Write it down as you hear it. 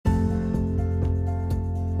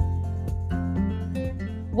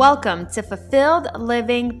Welcome to Fulfilled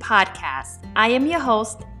Living Podcast. I am your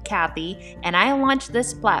host, Kathy, and I launched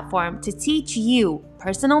this platform to teach you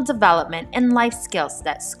personal development and life skills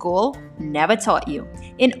that school never taught you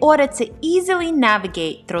in order to easily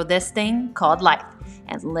navigate through this thing called life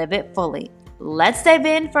and live it fully. Let's dive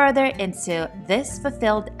in further into this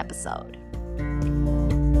fulfilled episode.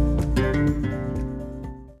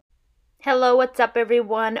 Hello, what's up,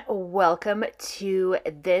 everyone? Welcome to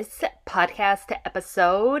this podcast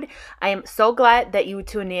episode. I am so glad that you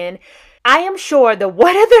tune in. I am sure that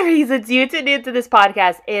one of the reasons you tuned into this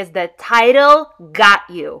podcast is the title got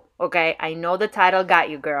you, okay? I know the title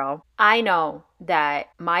got you, girl. I know that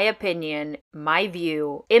my opinion, my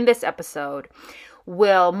view in this episode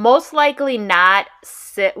will most likely not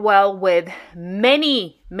sit well with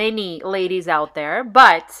many ladies out there,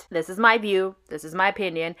 but this is my view, this is my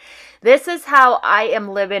opinion, this is how I am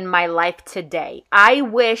living my life today. I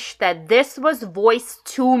wish that this was voiced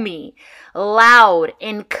to me loud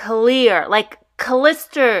and clear, like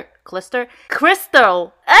crystal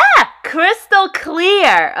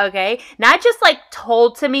clear, okay? Not just like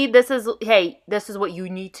told to me, this is what you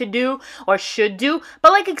need to do or should do,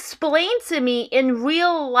 but like explain to me in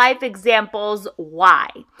real life examples why.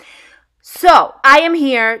 So I am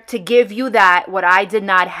here to give you that, what I did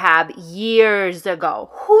not have years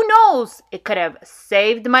ago. Who knows? It could have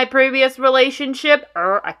saved my previous relationship.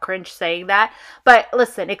 I cringe saying that. But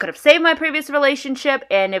listen, it could have saved my previous relationship.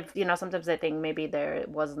 And if, sometimes I think maybe there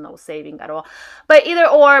was no saving at all. But either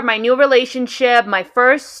or, my new relationship, my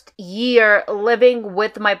first year living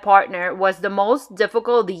with my partner was the most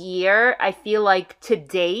difficult year, I feel like, to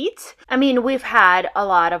date. I mean, we've had a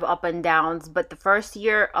lot of up and downs, but the first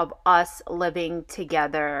year of us living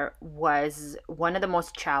together was one of the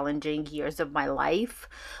most challenging years of my life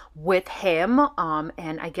with him.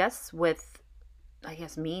 And I guess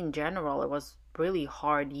me in general, it was really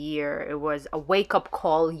hard year. It was a wake-up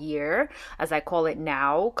call year, as I call it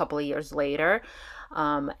now, a couple of years later.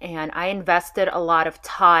 And I invested a lot of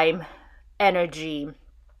time, energy.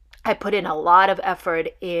 I put in a lot of effort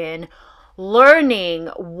in learning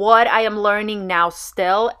what I am learning now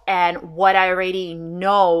still and what I already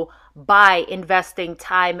know by investing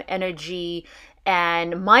time, energy,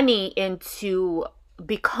 and money into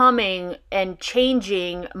becoming and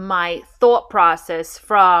changing my thought process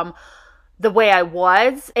from the way I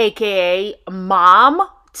was, aka mom,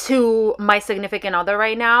 to my significant other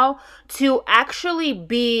right now, to actually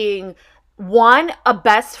being one, a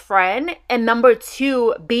best friend, and number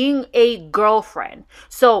two, being a girlfriend.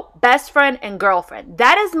 So best friend and girlfriend.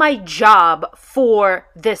 That is my job for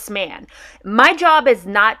this man. My job is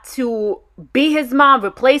not to be his mom,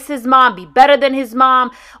 replace his mom, be better than his mom,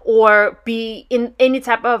 or be in any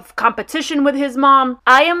type of competition with his mom.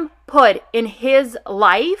 I am put in his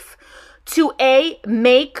life to A,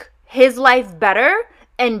 make his life better,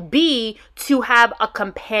 and B, to have a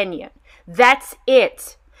companion. That's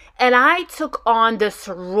it. And I took on this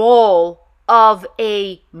role of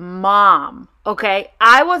a mom, okay?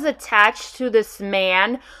 I was attached to this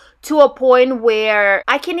man to a point where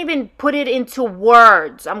I can't even put it into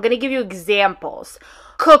words. I'm going to give you examples.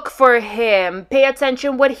 Cook for him, pay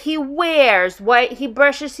attention what he wears, what he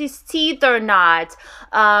brushes his teeth or not.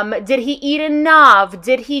 Did he eat enough?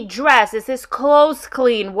 Did he dress? Is his clothes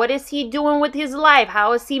clean? What is he doing with his life?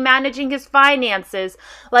 How is he managing his finances?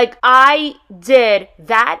 Like, I did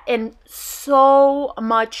that and so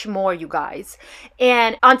much more, you guys.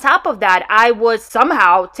 And on top of that, I was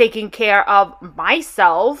somehow taking care of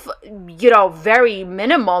myself, very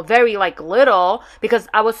minimal, very little, because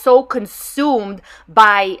I was so consumed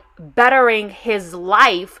by bettering his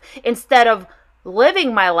life instead of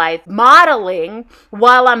living my life, modeling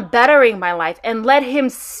while I'm bettering my life, and let him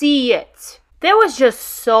see it. There was just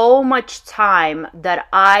so much time that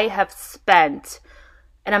I have spent,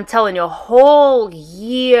 and I'm telling you, a whole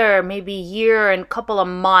year, maybe year and couple of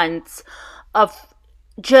months of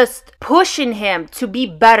just pushing him to be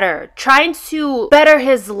better, trying to better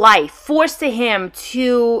his life, forcing him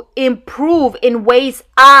to improve in ways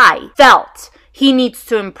I felt he needs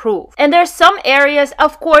to improve. And there's some areas,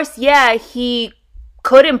 of course, he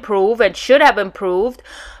could improve and should have improved,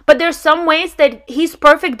 but there's some ways that he's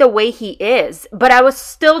perfect the way he is. But I was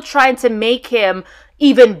still trying to make him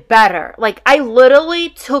even better. Like, I literally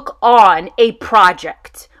took on a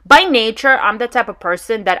project. By nature, I'm the type of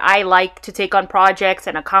person that I like to take on projects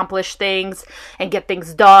and accomplish things and get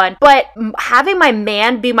things done. But having my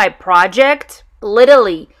man be my project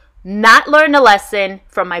literally not learn a lesson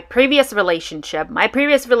from my previous relationship. My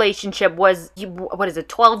previous relationship was,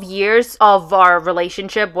 12 years of our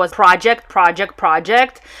relationship was project.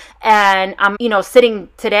 And I'm, sitting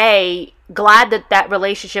today glad that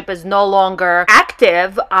relationship is no longer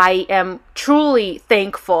active. I am truly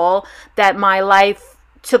thankful that my life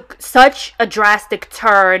took such a drastic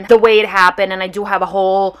turn the way it happened, and I do have a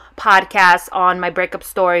whole podcast on my breakup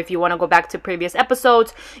story. If you want to go back to previous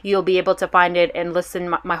episodes, you'll be able to find it and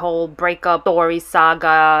listen my whole breakup story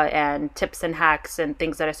saga and tips and hacks and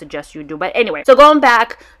things that I suggest you do. But anyway, so going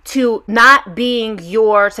back to not being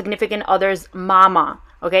your significant other's mama,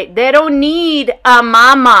 okay? They don't need a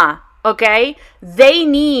mama, okay? They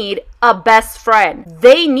need a best friend.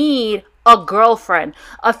 They need a girlfriend,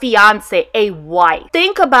 a fiance, a wife.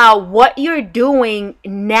 Think about what you're doing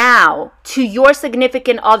now to your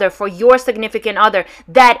significant other, for your significant other,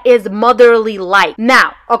 that is motherly like.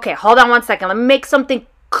 Now, okay, hold on one second. Let me make something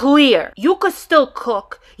clear. You could still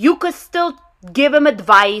cook. You could still give him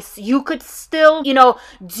advice. You could still,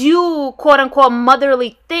 do quote unquote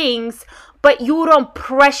motherly things, but you don't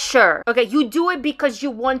pressure, okay? You do it because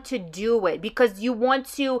you want to do it, because you want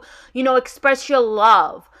to, express your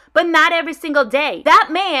love. But not every single day. That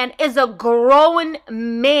man is a grown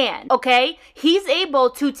man, okay? He's able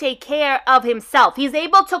to take care of himself. He's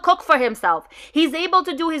able to cook for himself. He's able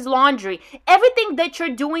to do his laundry. Everything that you're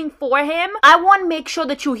doing for him, I want to make sure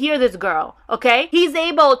that you hear this, girl, okay? He's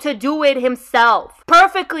able to do it himself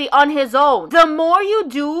perfectly on his own. The more you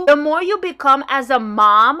do, the more you become as a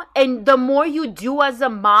mom, and the more you do as a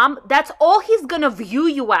mom, that's all he's gonna view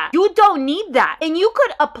you as. You don't need that. And you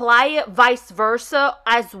could apply it vice versa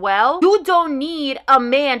as well. You don't need a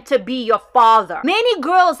man to be your father. Many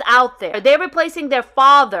girls out there, they're replacing their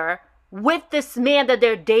father with this man that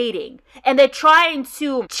they're dating, and they're trying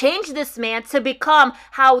to change this man to become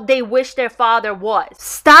how they wish their father was.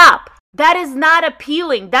 Stop. That is not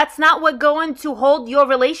appealing. That's not what's going to hold your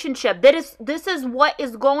relationship. This is what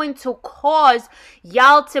is going to cause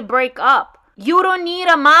y'all to break up. You don't need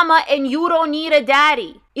a mama and you don't need a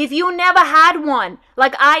daddy. If you never had one,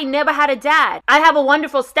 like I never had a dad. I have a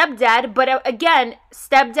wonderful stepdad, but again,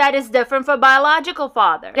 stepdad is different from biological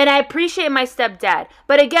father. And I appreciate my stepdad.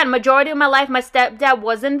 But again, majority of my life, my stepdad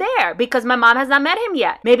wasn't there because my mom has not met him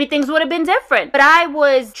yet. Maybe things would have been different. But I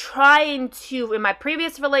was trying to, in my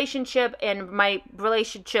previous relationship and my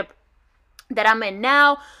relationship that I'm in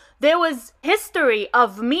now, there was history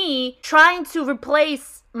of me trying to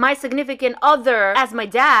replace my significant other as my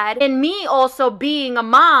dad, and me also being a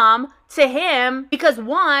mom to him, because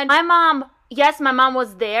one, my mom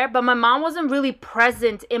was there, but my mom wasn't really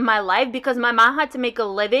present in my life because my mom had to make a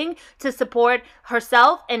living to support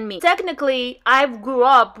herself and me. Technically, I grew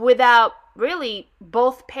up without really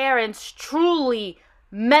both parents truly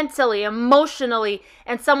mentally, emotionally,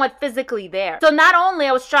 and somewhat physically there. So not only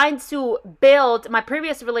I was trying to build my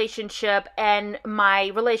previous relationship and my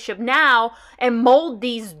relationship now and mold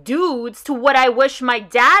these dudes to what I wish my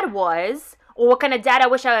dad was, or what kind of dad I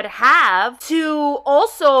wish I would have, to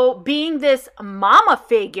also being this mama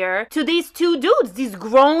figure to these two dudes, these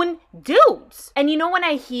grown dudes. And when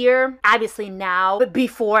I hear, obviously now, but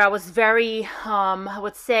before I was very, I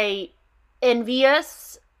would say,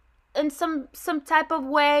 envious in some type of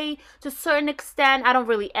way, to a certain extent. I don't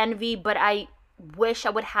really envy, but I wish I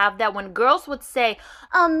would have that when girls would say,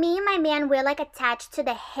 oh, me and my man, we're like attached to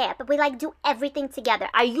the hip. We like do everything together.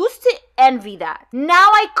 I used to envy that.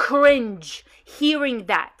 Now I cringe hearing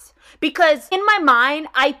that. Because in my mind,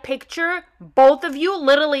 I picture both of you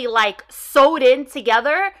literally like sewed in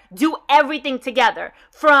together, do everything together.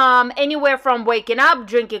 From anywhere from waking up,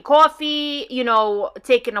 drinking coffee,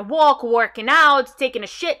 taking a walk, working out, taking a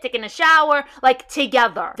shit, taking a shower, like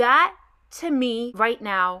together. That, to me, right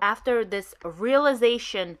now, after this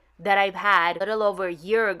realization that I've had a little over a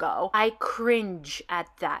year ago, I cringe at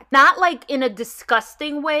that. Not like in a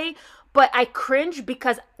disgusting way, but I cringe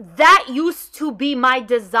because that used to be my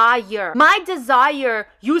desire. My desire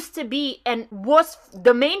used to be and was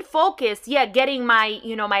the main focus, getting my,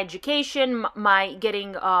 my education,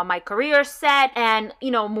 getting my career set, and,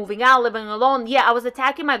 moving out, living alone. Yeah, I was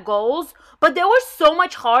attacking my goals, but they were so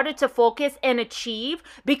much harder to focus and achieve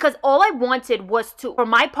because all I wanted was for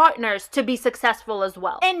my partners to be successful as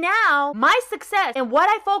well. And now my success and what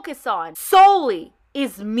I focus on solely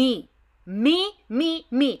is me.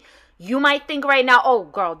 Me. You might think right now, oh,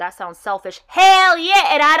 girl, that sounds selfish. Hell yeah,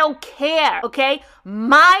 and I don't care, okay?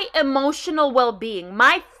 My emotional well-being,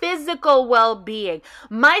 my physical well-being,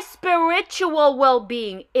 my spiritual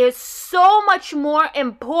well-being is so much more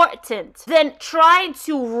important than trying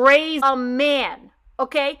to raise a man,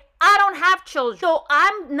 okay? I don't have children. So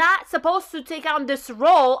I'm not supposed to take on this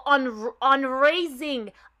role on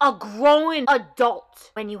raising a growing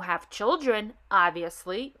adult. When you have children,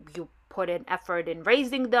 obviously, you put in effort in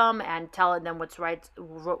raising them and telling them what's right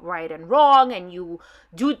and wrong, and you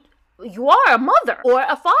are a mother or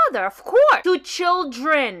a father, of course, to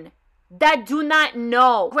children that do not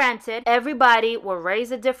know. Granted, everybody will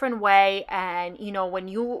raise a different way, and when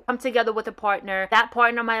you come together with a partner, that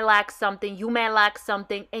partner might lack something, you may lack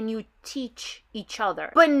something, and you teach each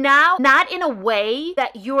other. But now, not in a way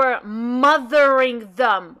that you're mothering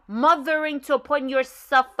to a point you're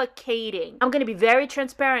suffocating. I'm gonna be very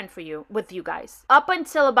transparent with you guys. Up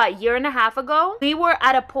until about a year and a half ago, we were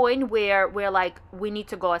at a point where we're like, we need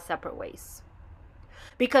to go our separate ways.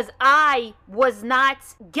 Because I was not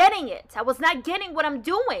getting it. I was not getting what I'm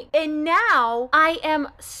doing. And now I am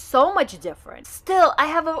so much different. Still, I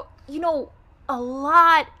have a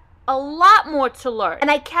lot more to learn.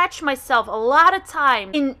 And I catch myself a lot of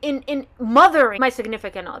time in mothering my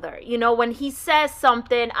significant other. When he says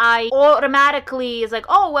something, I automatically is like,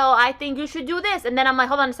 oh, well, I think you should do this. And then I'm like,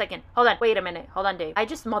 hold on a second. Hold on. Wait a minute. Hold on, Dave. I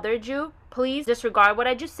just mothered you. Please disregard what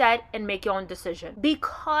I just said and make your own decision.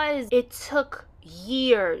 Because it took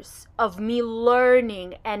years of me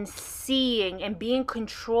learning and seeing and being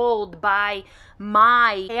controlled by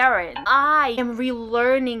my parents. I am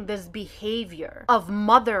relearning this behavior of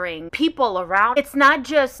mothering people around. It's not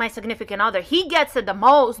just my significant other. He gets it the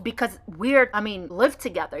most because live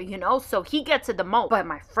together, so he gets it the most. But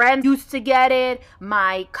my friends used to get it.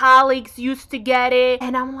 My colleagues used to get it.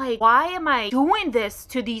 And I'm like, why am I doing this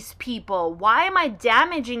to these people? Why am I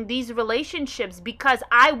damaging these relationships? Because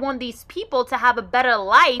I want these people to have a better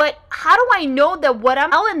life. But how do I know that what I'm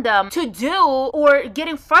telling them to do or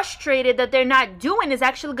getting frustrated that they're not doing is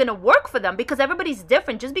actually going to work for them? Because everybody's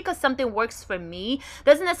different. Just because something works for me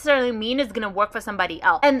doesn't necessarily mean it's going to work for somebody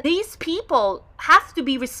else. And these people have to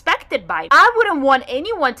be respected by me. I wouldn't want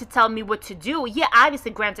anyone to tell me what to do. Yeah, obviously,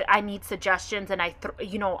 granted, I need suggestions, and I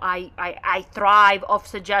thrive off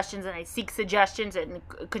suggestions, and I seek suggestions and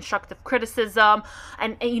constructive criticism,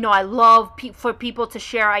 and I love for people to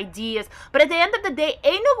share ideas. But at the end of the day,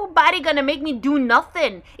 ain't nobody gonna make me do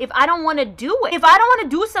nothing if I don't want to do it. If I don't want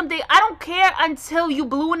to do something, I don't care until you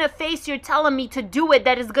blue in the face you're telling me to do it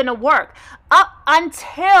that is gonna work. Up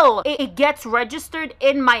until it gets registered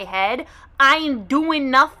in my head, I am doing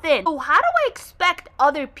nothing. So how do I expect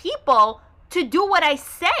other people to do what I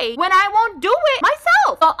say when I won't do it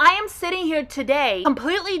myself? So I am sitting here today,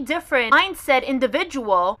 completely different mindset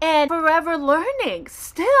individual, and forever learning.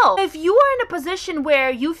 Still, if you are in a position where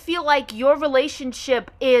you feel like your relationship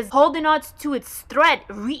is holding on to its thread,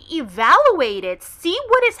 reevaluate it. See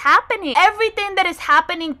what is happening. Everything that is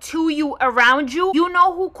happening to you, around you, you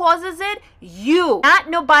know who causes it? You, not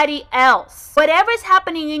nobody else. Whatever is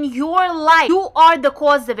happening in your life, you are the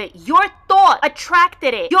cause of it. Your thought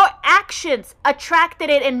attracted it. Your actions attracted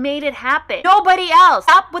it and made it happen. Nobody else.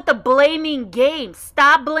 Stop with the blaming game.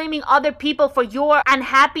 Stop blaming other people for your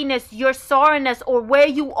unhappiness, your sorrowness, or where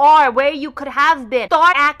you are, where you could have been.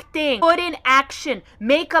 Start acting. Put in action.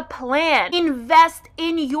 Make a plan. Invest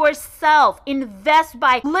in yourself. Invest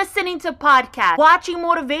by listening to podcasts, watching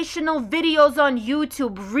motivational videos on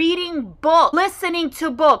YouTube, reading books, listening to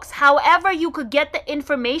books. However you could get the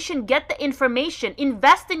information, get the information.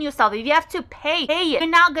 Invest in yourself. If you have to pay it. You're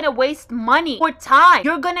not gonna waste money or time.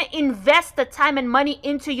 You're gonna invest the time and money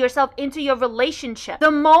into yourself, into your relationship.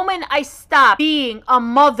 The moment I stop being a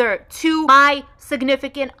mother to my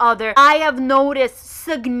significant other, I have noticed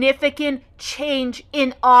significant change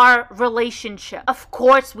in our relationship. Of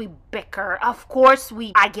course we bicker. Of course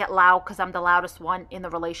I get loud because I'm the loudest one in the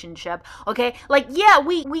relationship. Okay?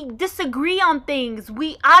 We disagree on things.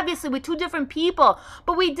 We're two different people,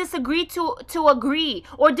 but we disagree to agree,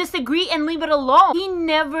 or disagree and leave it alone. He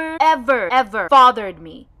never, ever fathered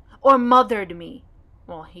me or mothered me.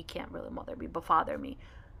 Well, he can't really mother me, but father me.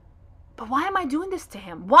 But why am I doing this to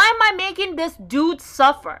him? Why am I making this dude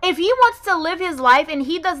suffer? If he wants to live his life and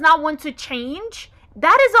he does not want to change,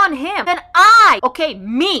 that is on him. Then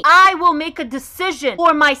I will make a decision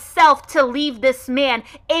for myself to leave this man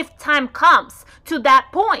if time comes to that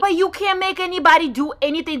point. But you can't make anybody do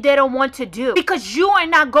anything they don't want to do, because you are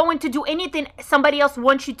not going to do anything somebody else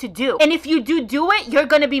wants you to do. And if you do it, you're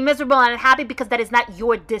going to be miserable and unhappy because that is not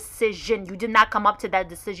your decision. You did not come up to that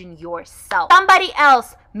decision yourself. Somebody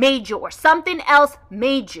else made you, or something else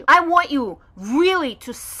made you. I want you really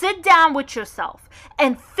to sit down with yourself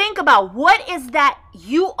and think about what is that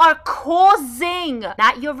you are causing,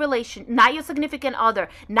 not your relation, not your significant other,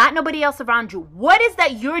 not nobody else around you. What is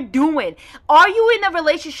that you're doing? Are you in a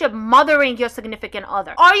relationship mothering your significant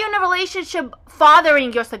other? Are you in a relationship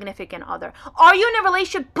fathering your significant other? Are you in a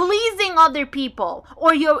relationship pleasing other people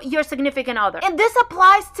or your significant other? And this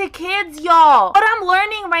applies to kids, y'all. What I'm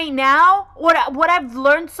learning right now, what I've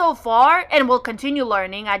learned so far, and will continue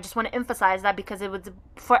learning, I just want to emphasize that because it was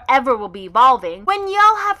forever will be evolving. When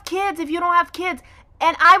y'all have kids, if you don't have kids,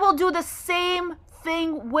 and I will do the same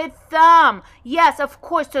thing with them. Yes, of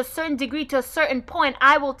course, to a certain degree, to a certain point,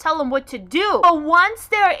 I will tell them what to do. But once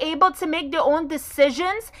they're able to make their own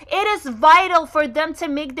decisions, it is vital for them to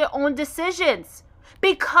make their own decisions.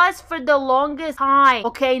 Because for the longest time,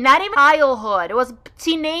 okay, not even childhood, it was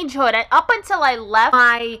teenagehood, and up until I left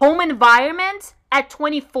my home environment at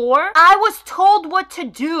 24, I was told what to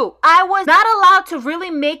do. I was not allowed to really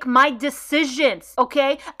make my decisions,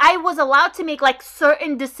 okay? I was allowed to make like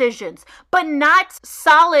certain decisions, but not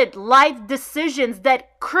solid life decisions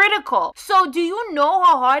that critical. So do you know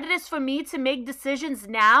how hard it is for me to make decisions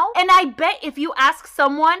now? And I bet if you ask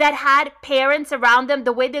someone that had parents around them,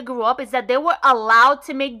 the way they grew up is that they were allowed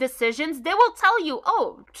to make decisions, they will tell you,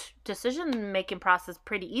 oh, decision making process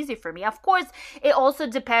pretty easy for me. Of course, it also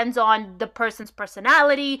depends on the person's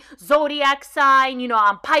personality, zodiac sign. You know,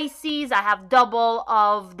 I'm Pisces. I have double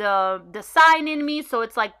of the sign in me, so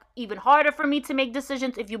it's like even harder for me to make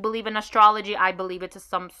decisions. If you believe in astrology, I believe it to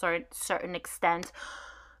some certain extent.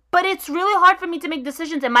 But it's really hard for me to make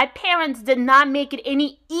decisions, and my parents did not make it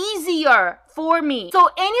any easier for me. So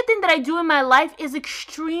anything that I do in my life is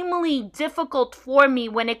extremely difficult for me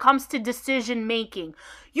when it comes to decision making.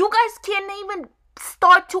 You guys can't even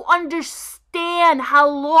start to understand how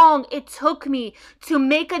long it took me to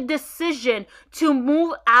make a decision to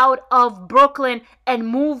move out of Brooklyn and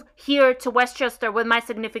move here to Westchester with my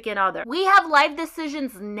significant other. We have life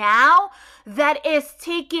decisions now that is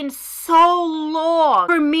taking so long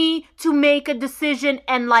for me to make a decision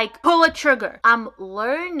and like pull a trigger. I'm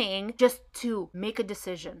learning just to make a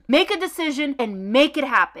decision. Make a decision and make it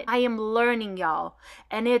happen. I am learning, y'all.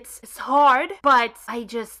 And it's hard, but I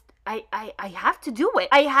have to do it.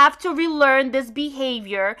 I have to relearn this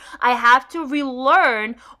behavior. I have to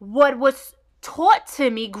relearn what was taught to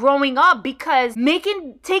me growing up, because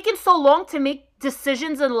taking so long to make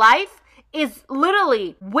decisions in life is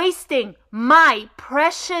literally wasting my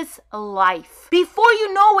precious life. Before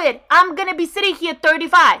you know it, I'm gonna be sitting here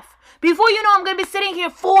 35. Before you know, I'm going to be sitting here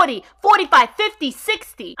 40, 45, 50,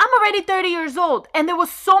 60. I'm already 30 years old. And there were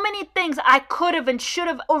so many things I could have and should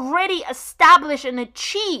have already established and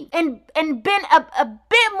achieved and been a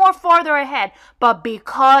bit more farther ahead. But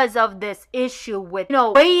because of this issue with,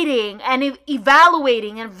 waiting and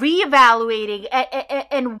evaluating and reevaluating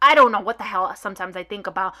and I don't know what the hell sometimes I think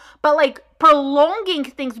about, but like prolonging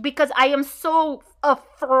things because I am so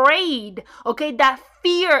afraid, okay? That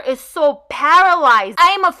fear is so paralyzed. I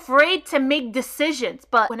am afraid to make decisions.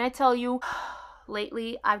 But when I tell you,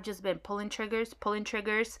 lately, I've just been pulling triggers.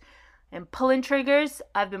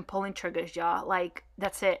 I've been pulling triggers, y'all. Like,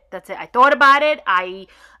 that's it. I thought about it. I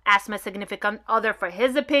asked my significant other for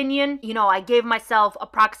his opinion. I gave myself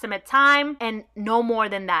approximate time and no more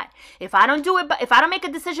than that. If I don't do it, but if I don't make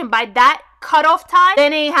a decision by that cutoff time,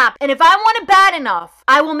 then it ain't happen. And if I want it bad enough,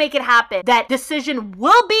 I will make it happen. That decision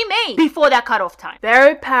will be made before that cutoff time.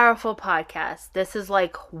 Very powerful podcast. This is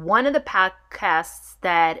like one of the podcasts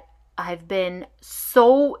that I've been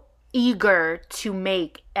so eager to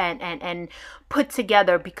make and put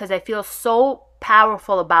together because I feel so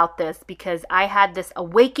powerful about this, because I had this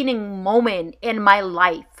awakening moment in my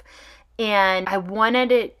life and I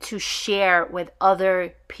wanted it to share with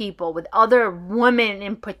other people, with other women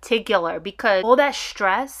in particular, because all that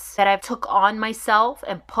stress that I took on myself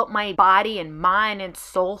and put my body and mind and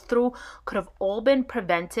soul through could have all been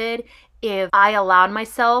prevented if I allowed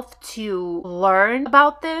myself to learn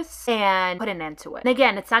about this and put an end to it. And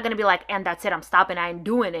again, it's not going to be like, and that's it, I'm stopping, I'm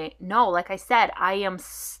doing it. No, like I said, I am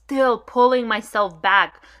still pulling myself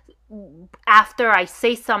back after I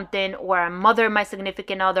say something or I mother my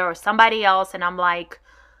significant other or somebody else and I'm like,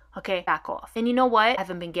 okay, back off. And you know what? I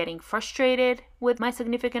haven't been getting frustrated with my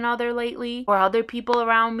significant other lately or other people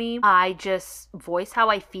around me. I just voice how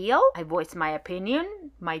I feel. I voice my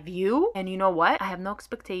opinion, my view. And you know what? I have no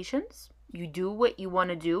expectations. You do what you want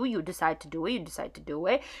to do. You decide to do it. You decide to do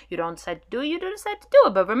it. You don't decide to do it. You don't decide to do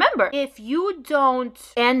it. But remember, if you don't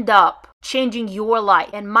end up changing your life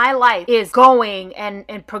and my life is going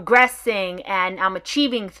and progressing and I'm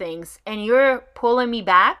achieving things and you're pulling me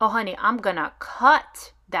back, oh honey, I'm gonna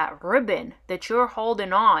cut that ribbon that you're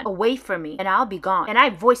holding on away from me and I'll be gone. And I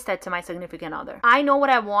voiced that to my significant other. I know what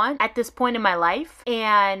I want at this point in my life,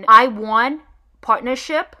 and I want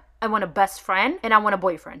partnership. I want a best friend, and I want a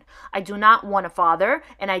boyfriend. I do not want a father,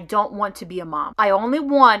 and I don't want to be a mom. I only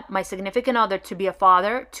want my significant other to be a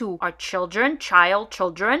father to our children,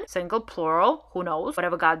 children, single, plural, who knows,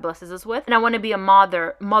 whatever God blesses us with. And I want to be a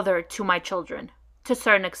mother to my children to a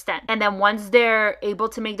certain extent. And then once they're able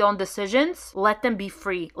to make their own decisions, let them be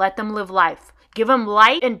free. Let them live life. Give them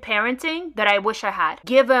life in parenting that I wish I had.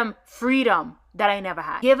 Give them freedom that I never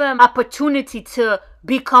had. Give them opportunity to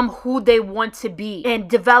become who they want to be and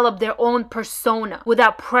develop their own persona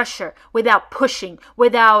without pressure, without pushing,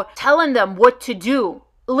 without telling them what to do.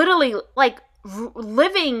 Literally, like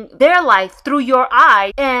living their life through your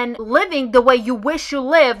eyes and living the way you wish you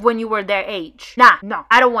lived when you were their age. No,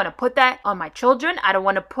 I don't want to put that on my children. I don't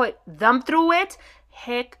want to put them through it.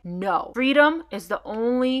 Heck no. Freedom is the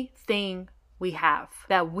only thing we have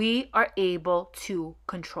that we are able to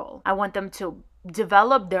control. I want them to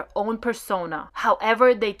develop their own persona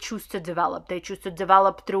however they choose to develop. They choose to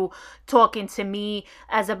develop through talking to me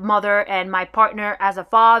as a mother and my partner as a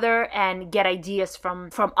father and get ideas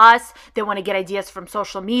from us. They want to get ideas from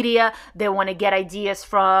social media. They want to get ideas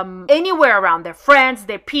from anywhere around, their friends,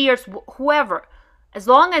 their peers, whoever. As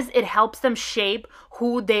long as it helps them shape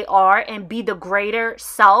who they are and be the greater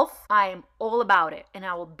self, I am all about it. And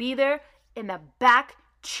I will be there in the back,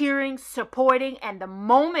 cheering, supporting, and the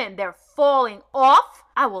moment they're falling off,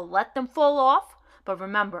 I will let them fall off. But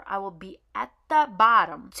remember, I will be at the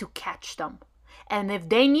bottom to catch them. And if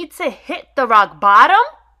they need to hit the rock bottom,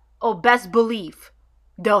 best believe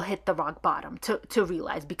they'll hit the rock bottom to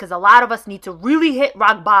realize, because a lot of us need to really hit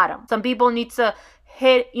rock bottom. Some people need to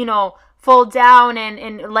hit, fall down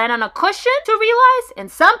and land on a cushion to realize. And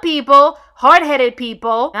some people, hard-headed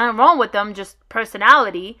people, nothing wrong with them, just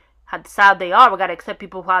personality, how they are. We got to accept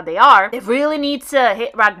people how they are. They really need to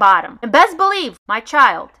hit rock bottom. And best believe, my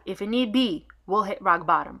child, if it need be, will hit rock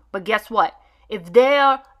bottom. But guess what? If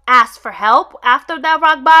they're asked for help after that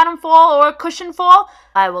rock bottom fall or cushion fall,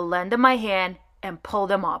 I will lend them my hand and pull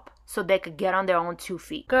them up so they could get on their own 2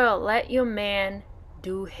 feet. Girl, let your man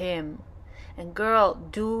do him. And girl,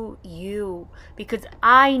 do you. Because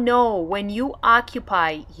I know when you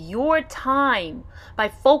occupy your time by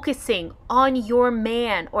focusing on your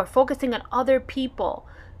man or focusing on other people,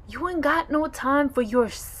 you ain't got no time for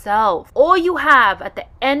yourself. All you have at the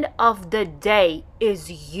end of the day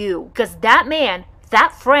is you. Because that man,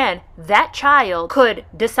 that friend, that child could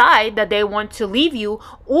decide that they want to leave you,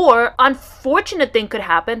 or unfortunate thing could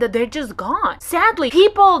happen that they're just gone. Sadly,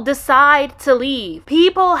 people decide to leave.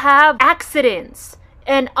 People have accidents.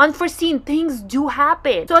 And unforeseen things do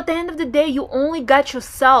happen. So at the end of the day, you only got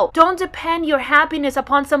yourself. Don't depend your happiness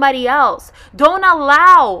upon somebody else. Don't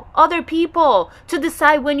allow other people to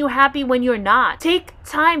decide when you're happy, when you're not. Take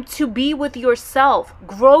time to be with yourself.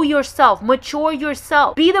 Grow yourself. Mature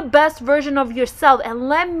yourself. Be the best version of yourself. And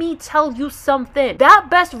let me tell you something. That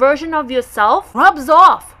best version of yourself rubs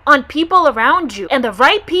off on people around you. And the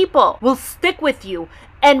right people will stick with you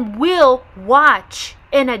and will watch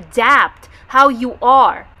and adapt how you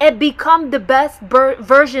are and become the best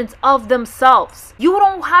versions of themselves. You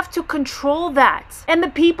don't have to control that. And the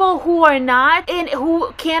people who are not and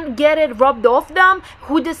who can't get it rubbed off them,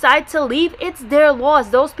 who decide to leave, it's their loss.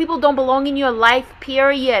 Those people don't belong in your life,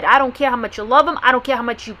 period. I don't care how much you love them. I don't care how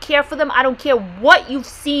much you care for them. I don't care what you've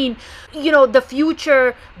seen, the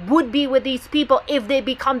future would be with these people if they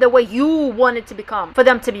become the way you want it to become, for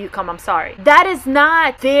them to become, I'm sorry. That is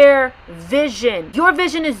not their vision. Your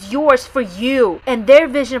vision is yours for you, and their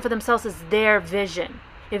vision for themselves is their vision.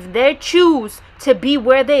 If they choose to be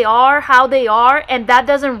where they are, how they are, and that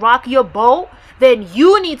doesn't rock your boat, then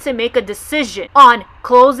you need to make a decision on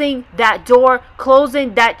closing that door,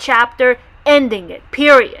 closing that chapter, ending it,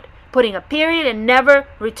 period. Putting a period and never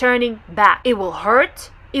returning back. It will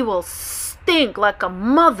hurt. It will stink like a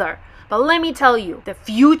mother. But let me tell you, the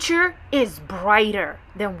future is brighter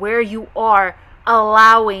than where you are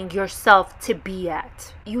allowing yourself to be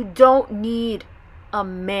at. You don't need a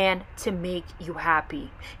man to make you happy.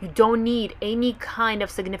 You don't need any kind of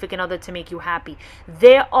significant other to make you happy.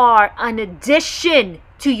 They are an addition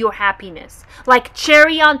to your happiness. Like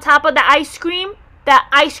cherry on top of the ice cream. That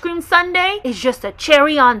ice cream sundae is just a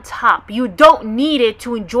cherry on top. You don't need it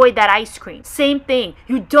to enjoy that ice cream. Same thing.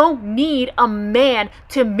 You don't need a man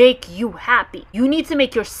to make you happy. You need to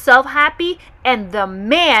make yourself happy, and the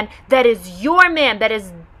man that is your man, that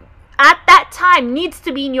is at that time needs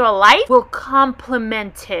to be in your life will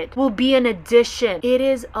complement it, will be an addition. It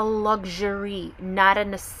is a luxury, not a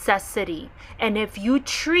necessity. And if you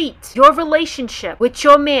treat your relationship with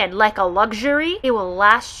your man like a luxury, it will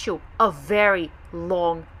last you a very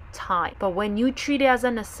long time. But when you treat it as a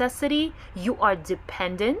necessity, you are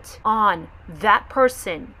dependent on that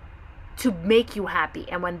person to make you happy.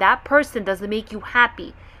 And when that person doesn't make you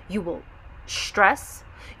happy, you will stress,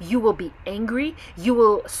 you will be angry, you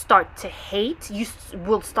will start to hate, you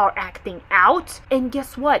will start acting out. And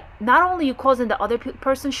guess what? Not only you causing the other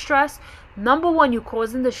person stress, number one, you're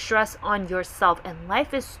causing the stress on yourself. And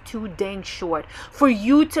life is too dang short for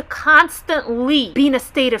you to constantly be in a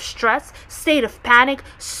state of stress, state of panic,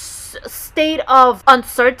 state of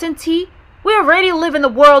uncertainty. We already live in a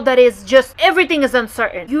world that is just, everything is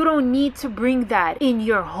uncertain. You don't need to bring that in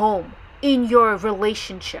your home, in your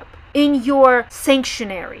relationship, in your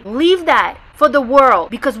sanctuary. Leave that for the world,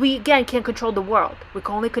 because we, again, can't control the world. We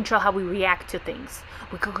can only control how we react to things.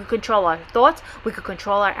 We can control our thoughts, we can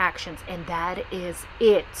control our actions, and that is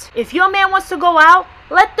it. If your man wants to go out,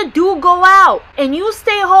 let the dude go out, and you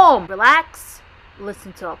stay home. Relax,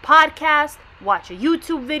 listen to a podcast, watch a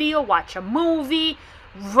YouTube video, watch a movie,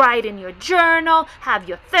 write in your journal, have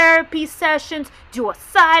your therapy sessions, do a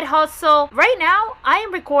side hustle. Right now, I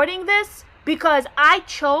am recording this because I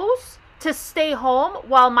chose to stay home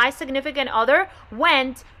while my significant other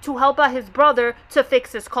went to help out his brother to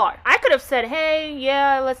fix his car. I could have said, hey,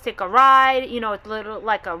 yeah, let's take a ride. You know, it's little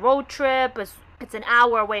like a road trip. It's an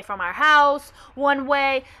hour away from our house, one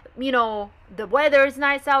way. You know, the weather is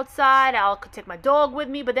nice outside. I could take my dog with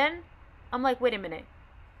me. But then I'm like, wait a minute.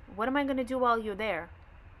 What am I going to do while you're there?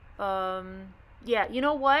 Yeah, you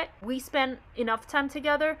know what? We spend enough time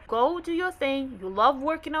together. Go do your thing. You love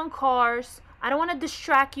working on cars. I don't want to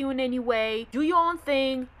distract you in any way. Do your own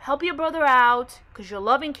thing. Help your brother out because you're a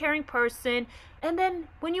loving, caring person. And then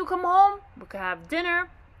when you come home, we could have dinner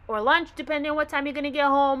or lunch, depending on what time you're going to get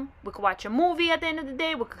home. We could watch a movie at the end of the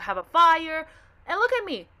day. We could have a fire. And look at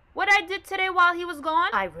me. What I did today while he was gone.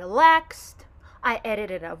 I relaxed. I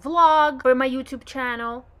edited a vlog for my YouTube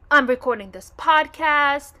channel. I'm recording this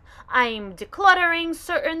podcast. I'm decluttering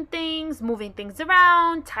certain things, moving things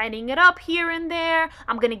around, tidying it up here and there.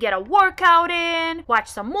 I'm gonna get a workout in, watch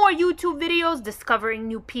some more YouTube videos, discovering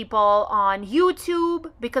new people on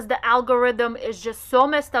YouTube, because the algorithm is just so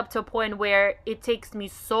messed up to a point where it takes me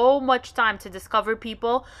so much time to discover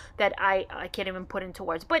people that I can't even put into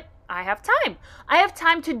words. But I have time. I have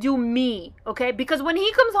time to do me, okay? Because when he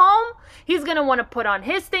comes home, he's gonna want to put on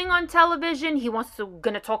his thing on television. He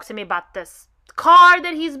gonna talk to me about this car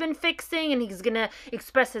that he's been fixing, and he's gonna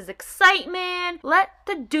express his excitement. Let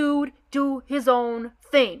the dude do his own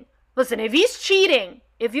thing. Listen, if he's cheating,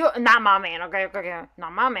 if you're not my man, okay,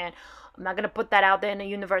 not my man. I'm not gonna put that out there in the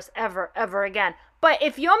universe ever again. But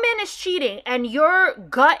if your man is cheating and your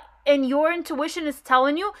gut and your intuition is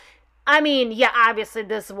telling you, I mean, yeah, obviously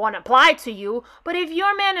this won't apply to you, but if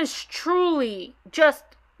your man is truly just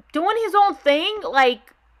doing his own thing,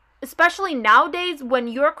 like, especially nowadays when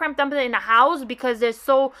you're cramped up in a house because there's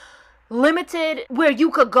so limited where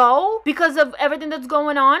you could go because of everything that's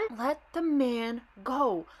going on, let the man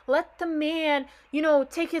go. Let the man,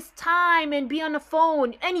 take his time and be on the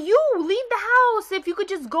phone. And you leave the house. If you could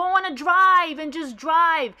just go on a drive and just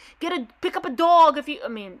drive, pick up a dog.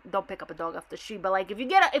 Don't pick up a dog off the street, but like if you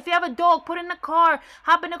have a dog, put in the car,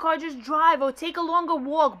 hop in the car, just drive, or take a longer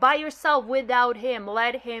walk by yourself without him.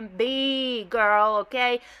 Let him be, girl,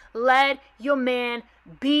 okay? Let your man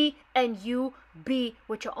be, and you be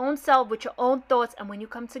with your own self, with your own thoughts. And when you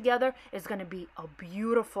come together, it's going to be a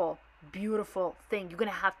beautiful thing. You're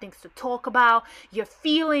going to have things to talk about. Your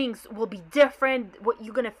feelings will be different. What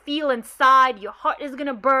you're going to feel inside, your heart is going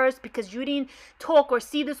to burst because you didn't talk or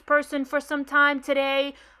see this person for some time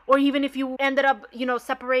today. Or even if you ended up,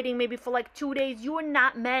 separating maybe for like 2 days, you are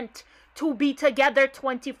not meant to be together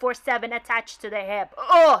 24/7 attached to the hip.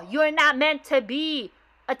 Oh, you're not meant to be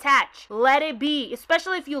attached. Let it be.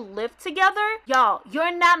 Especially if you live together. Y'all,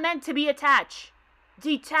 you're not meant to be attached.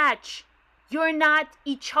 Detach. You're not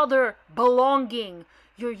each other belonging.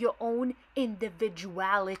 You're your own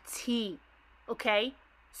individuality. Okay?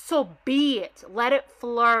 So be it. Let it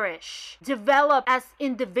flourish. Develop as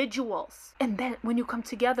individuals. And then when you come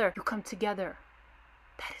together, you come together.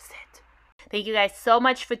 That is it. Thank you guys so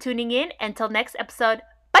much for tuning in. Until next episode.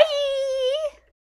 Bye!